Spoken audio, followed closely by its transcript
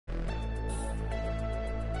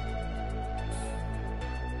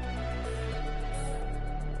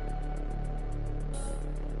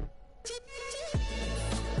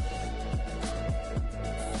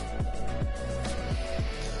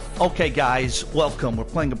Okay, guys, welcome. We're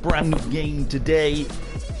playing a brand new game today.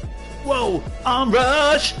 Whoa,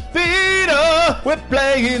 Onrush Beta! We're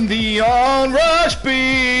playing the Onrush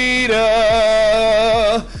Beta.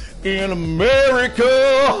 In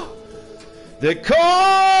America, they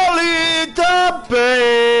call it the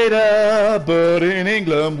beta, but in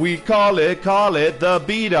England we call it the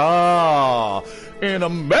beta. In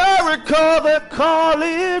America they call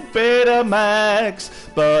it Betamax,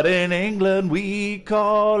 but in England we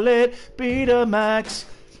call it Betamax.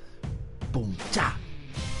 Boom, cha.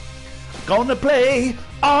 Gonna play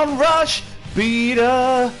Onrush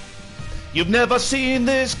Beta. You've never seen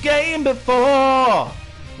this game before.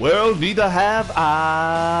 Well, neither have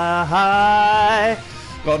I.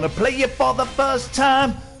 Gonna play it for the first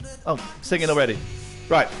time. Oh, singing already.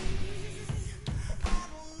 Right.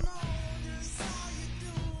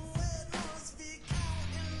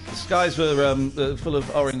 The skies were full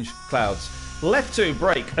of orange clouds. Left 2,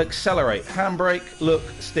 brake, accelerate, handbrake, look,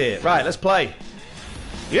 steer. Right, let's play.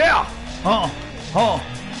 Yeah!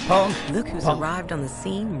 Look who's arrived on the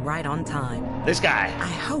scene right on time. This guy. I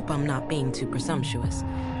hope I'm not being too presumptuous,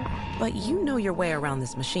 but you know your way around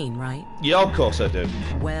this machine, right? Yeah, of course I do.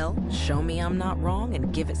 Well, show me I'm not wrong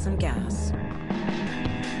and give it some gas.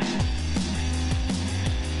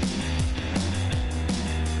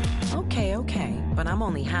 Okay, but I'm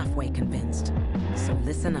only halfway convinced. So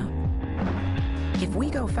listen up. If we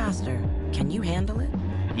go faster, can you handle it?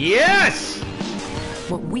 Yes!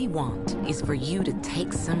 What we want is for you to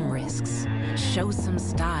take some risks, show some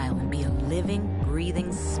style, and be a living,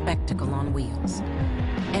 breathing spectacle on wheels.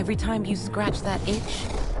 Every time you scratch that itch,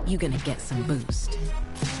 you're gonna get some boost.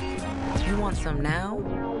 You want some now?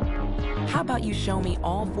 How about you show me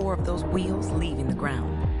all 4 of those wheels leaving the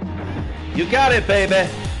ground? You got it, baby!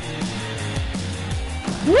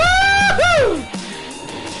 Woohoo!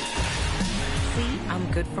 See, I'm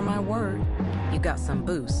good for my word. You got some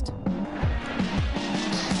boost.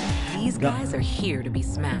 These guys are here to be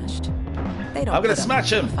smashed. They don't. I'm gonna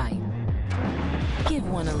smash him. Fight. Give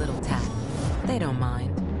one a little tap. They don't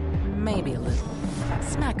mind. Maybe a little.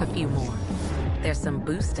 Smack a few more. There's some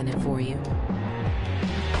boost in it for you.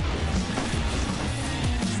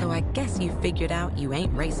 So I guess you figured out you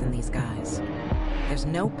ain't racing these guys. There's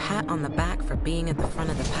no pat on the back for being at the front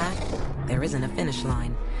of the pack. There isn't a finish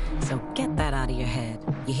line. So get that out of your head.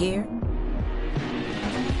 You hear?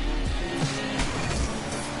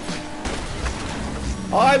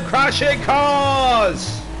 I'm crashing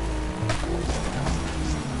cars!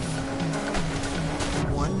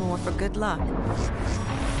 One more for good luck.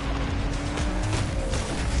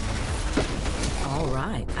 All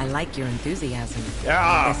right, I like your enthusiasm.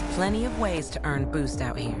 Yeah! There's plenty of ways to earn boost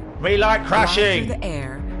out here. We like Fly crashing! through the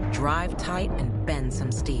air, drive tight, and bend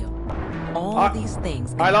some steel. All these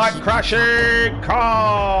things. I like crashing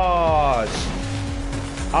cars!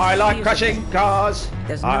 I like crashing cars!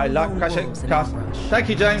 There's I no like lone crashing wolves in cars. Onrush. Thank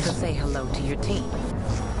you, James. So say hello to your team.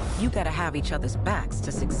 You gotta have each other's backs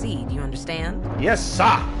to succeed, you understand? Yes,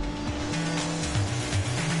 sir!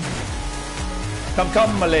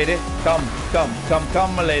 Come, my lady. Come,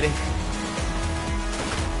 my lady.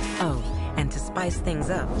 Oh, and to spice things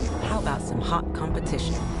up, how about some hot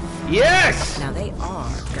competition? Yes! Now they are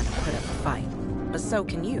gonna put up a fight, but so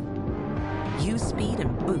can you. Use speed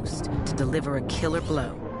and boost to deliver a killer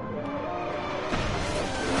blow.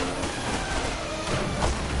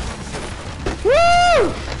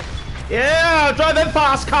 Woo! Yeah, driving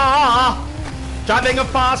fast car! Driving a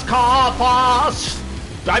fast car fast!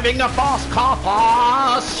 Driving a fast car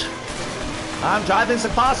fast! I'm driving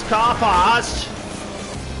some fast car fast!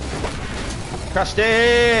 Crushed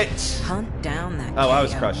it! Hunt down that Oh, I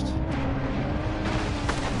was KO. crushed.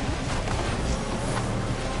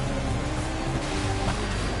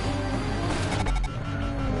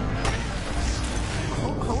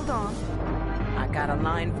 Hold on. I got a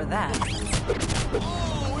line for that.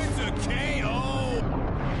 Oh, it's a KO!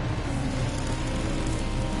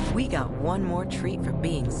 We got one more treat for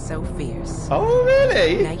being so fierce. Oh,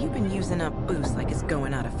 really? Now you've been using up boost like it's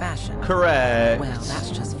going out of fashion. Correct. Well,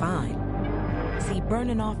 that's just fine. See,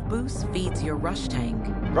 burning off boost feeds your rush tank.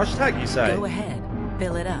 Rush tank, you say? Go ahead,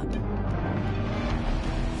 fill it up.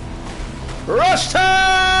 Rush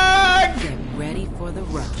tank! Get ready for the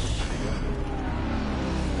rush.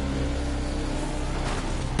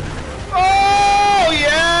 Oh,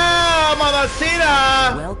 yeah,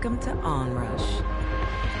 mamacita! Welcome to Onrush.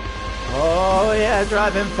 Oh, yeah,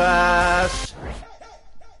 driving fast.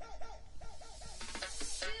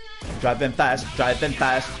 Driving fast, driving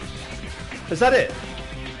fast. Is that it?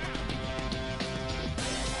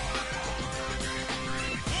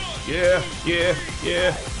 Yeah.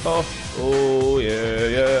 Oh, Oh, yeah,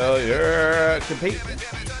 yeah, yeah. Compete.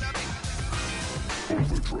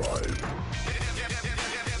 Overdrive.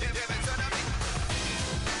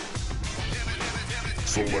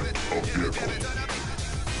 Select a vehicle.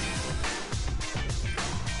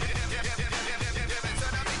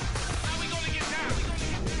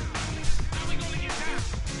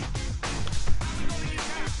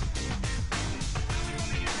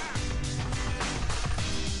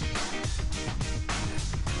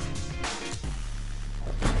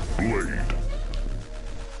 Blade.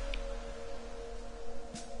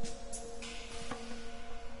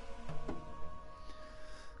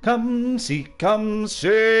 Come see, come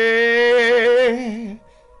see.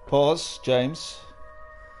 Pause, James.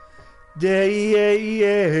 Yeah, yeah,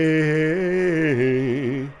 yeah.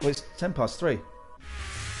 Well, it's 3:10.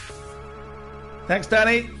 Thanks,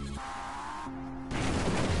 Danny.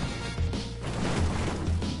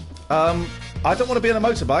 I don't want to be in a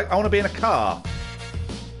motorbike. I want to be in a car.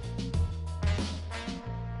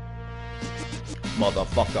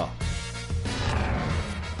 Motherfucker.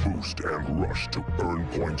 Boost and rush to earn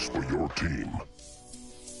points for your team.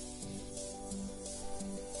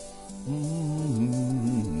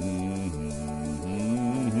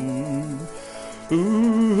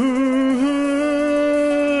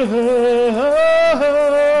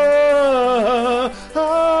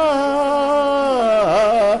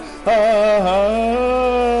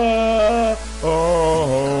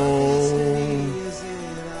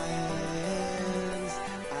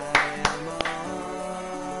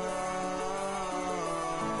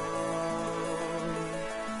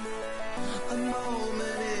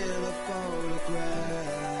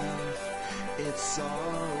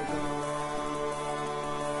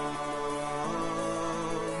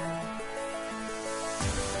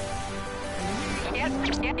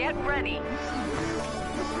 Get ready.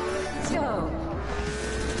 Go.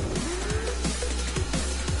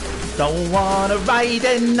 Don't wanna ride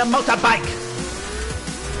in a motorbike.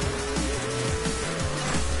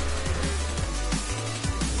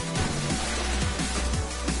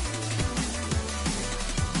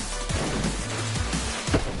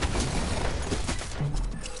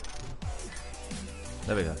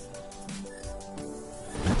 There we go.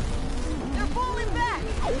 They're falling back.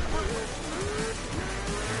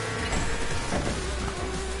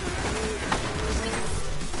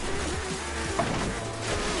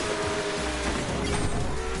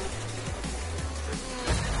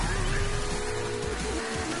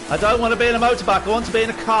 I don't want to be in a motorbike, I want to be in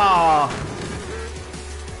a car.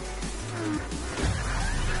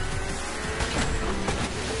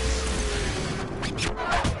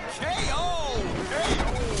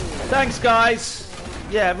 Thanks, guys.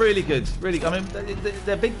 Yeah, really good. Really, I mean,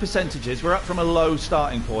 they're big percentages. We're up from a low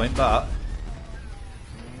starting point, but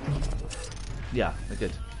yeah, they're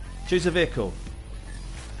good. Choose a vehicle.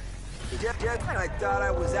 Just when I thought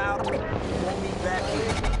I was out, pull me back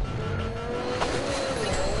in.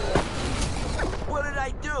 What did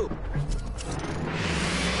I do?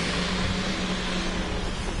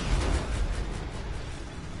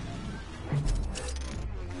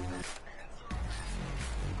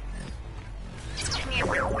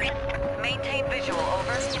 Maintain visual,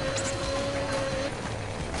 over.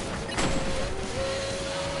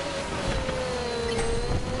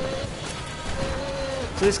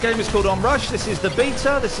 So this game is called Onrush. This is the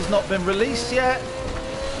beta. This has not been released yet.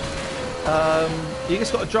 You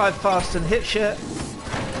just got to drive fast and hit shit.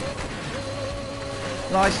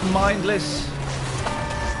 Nice, mindless.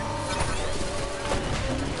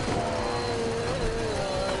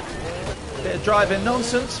 Bit of driving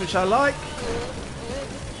nonsense, which I like.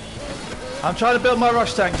 I'm trying to build my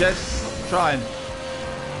rush tank, Jess. I'm trying.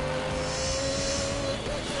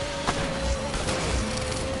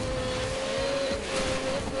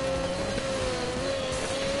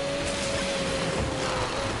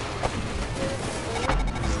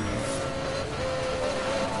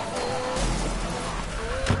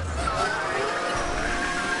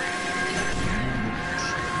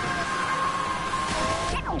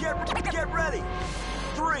 Get ready.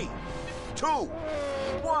 3, 2,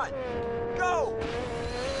 1, go.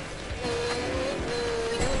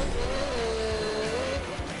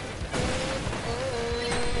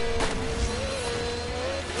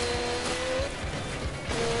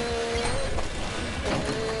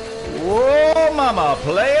 Whoa, mama,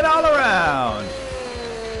 play it all around.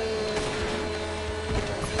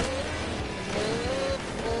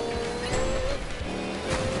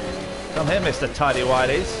 Come here, Mr. Tidy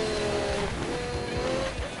Whities.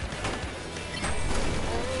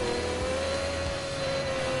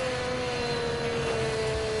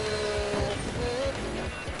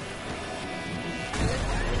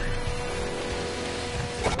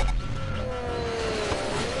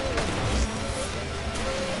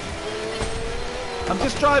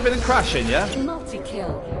 just driving and crashing, yeah?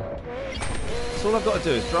 Multi-kill. That's all I've got to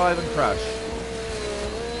do is drive and crash.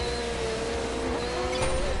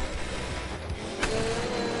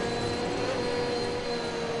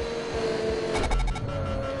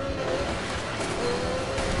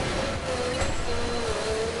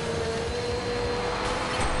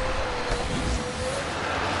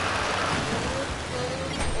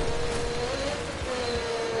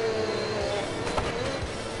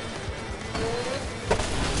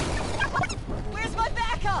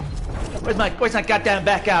 Where's my goddamn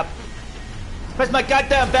backup? Where's my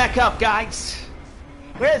goddamn backup, guys?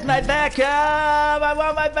 Where's my backup? I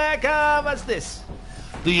want my backup. What's this?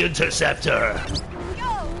 The interceptor.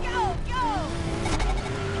 Go, go, go!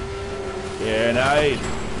 Yeah, night.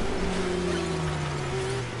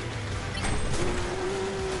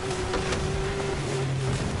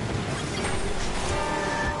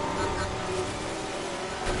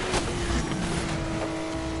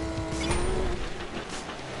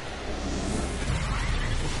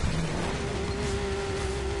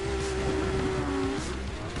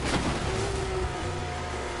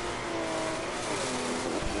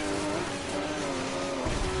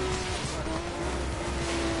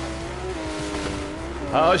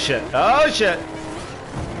 Oh shit, oh shit!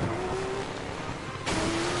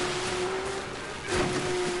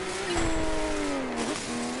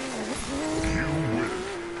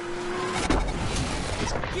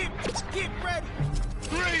 Get ready.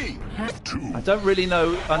 3, 2, I don't really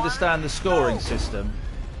understand the scoring system.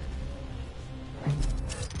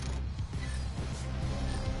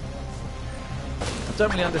 I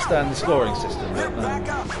don't really understand the scoring system. Get back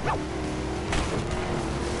up.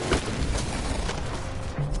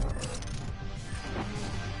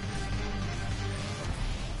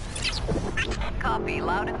 Copy,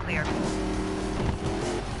 loud and clear.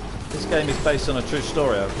 This game is based on a true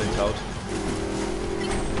story, I've been told.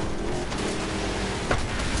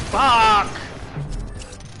 Fuck!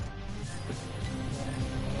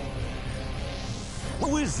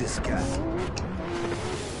 Who is this guy?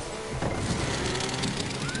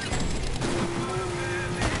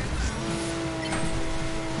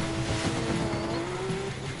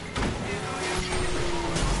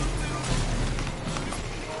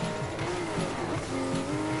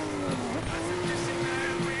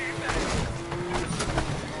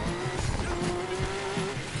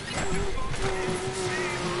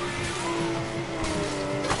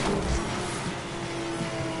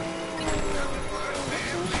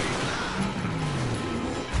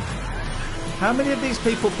 How many of these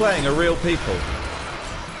people playing are real people?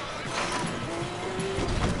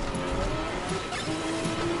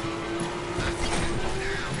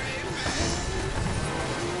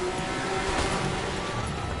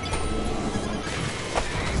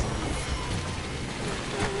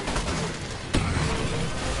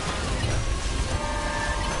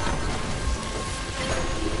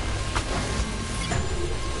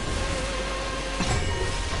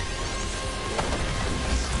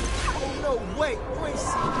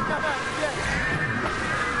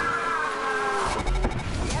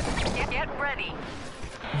 Get ready.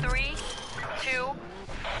 3, 2,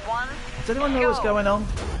 1. Does anyone know what's going on?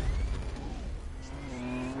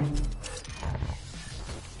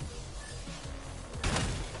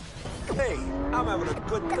 Hey, I'm having a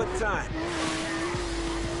good time.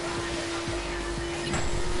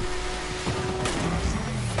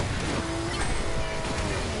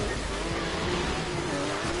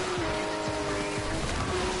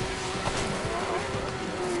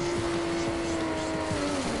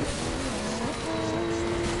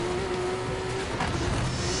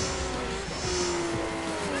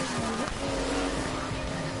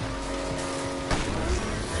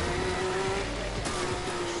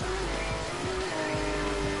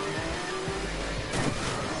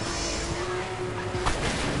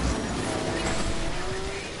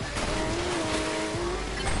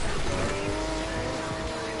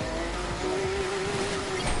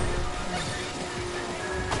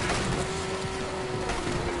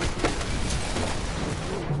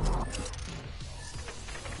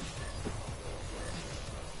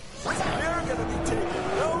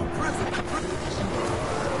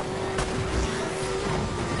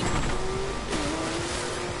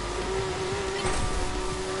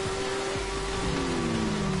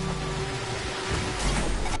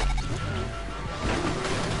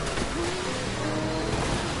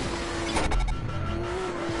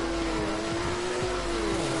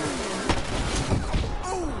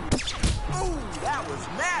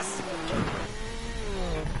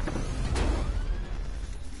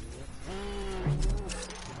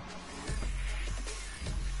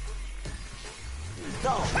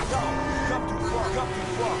 No, come too far. come too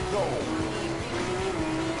far. No.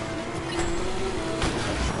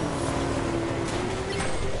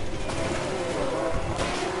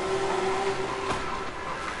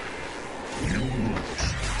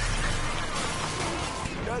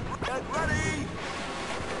 Get ready!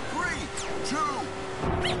 3, 2,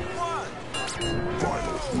 1.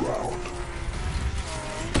 Final round.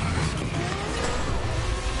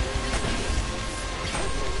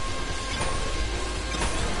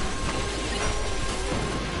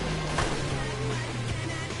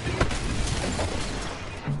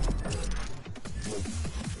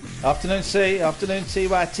 Afternoon C, afternoon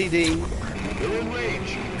TYTD. They're in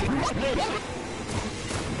range.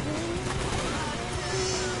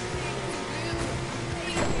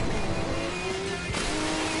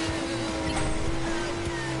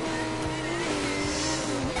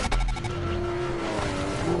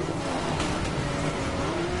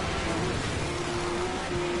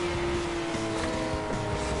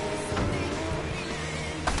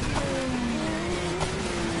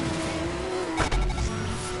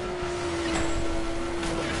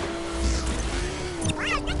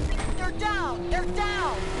 They're down! They're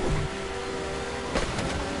down!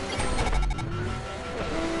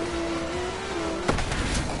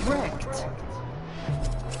 Wrecked.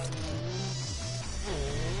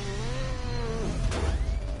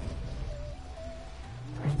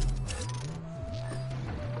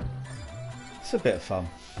 It's a bit of fun.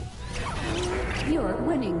 You're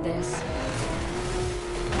winning this.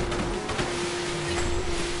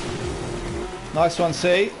 Nice one,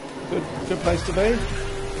 C. Good place to be.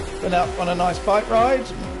 Been out on a nice bike ride,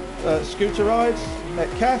 scooter ride, met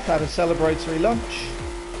Kath, had a celebratory lunch.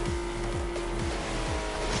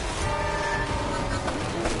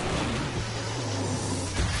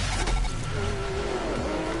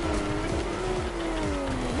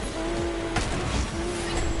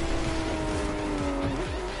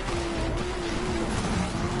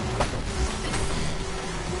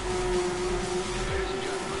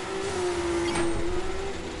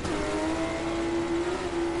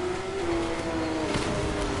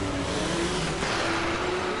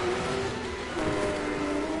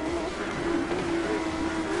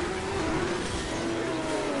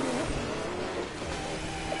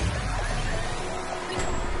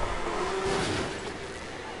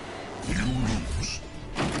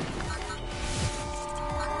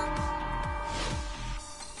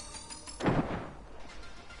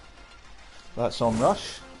 That's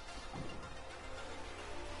Onrush.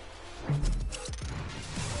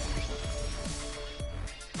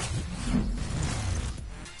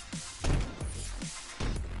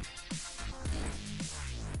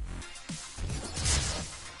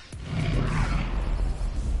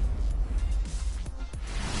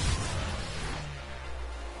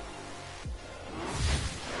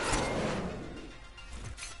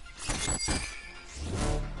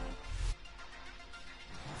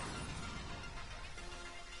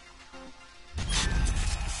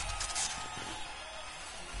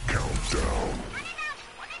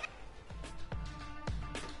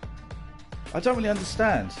 I don't really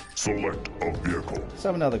understand. Select a vehicle. Let's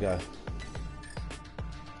have another go.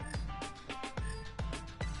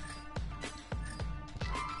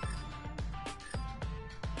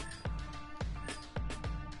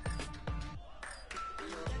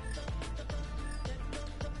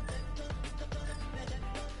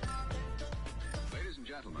 Ladies and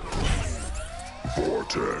gentlemen.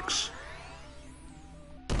 Vortex.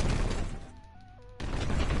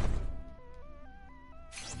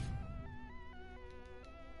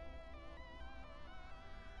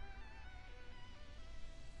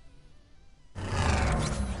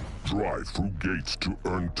 Drive through gates to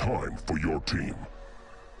earn time for your team.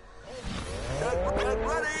 Get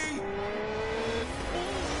ready!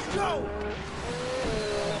 Go!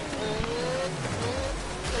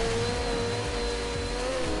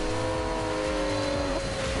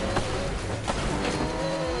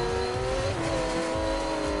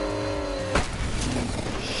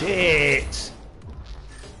 Shit!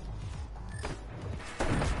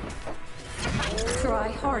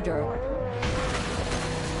 Try harder.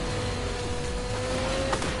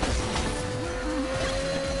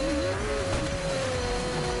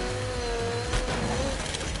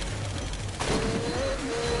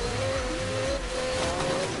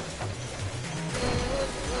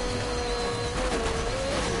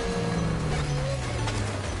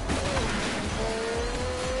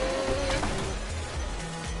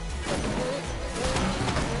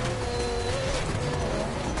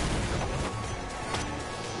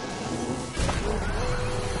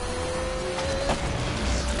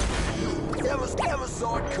 Never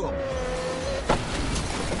saw it come.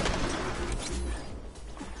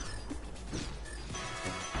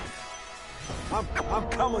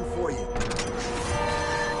 coming for you.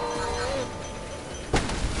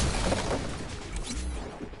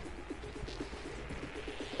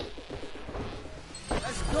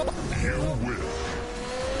 Let's go. You win.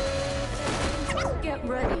 Get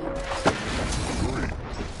ready.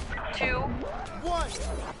 2, 1,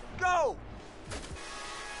 go!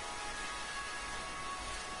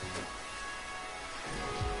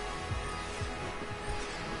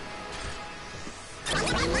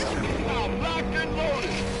 Now locked and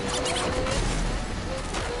loaded.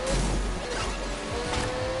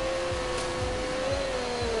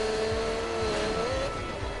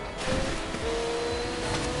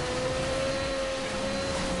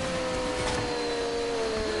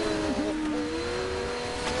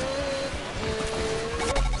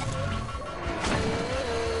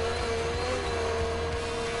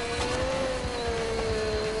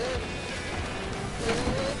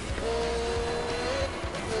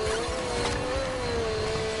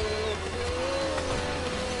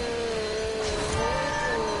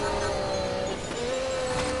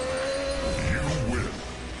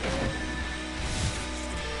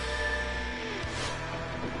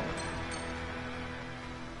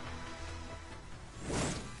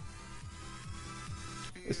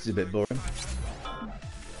 This is a bit boring.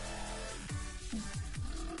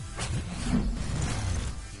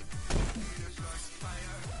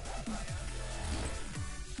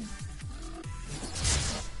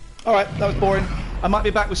 Alright, that was boring. I might be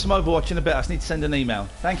back with some Overwatch in a bit. I just need to send an email.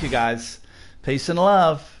 Thank you guys. Peace and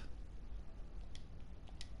love.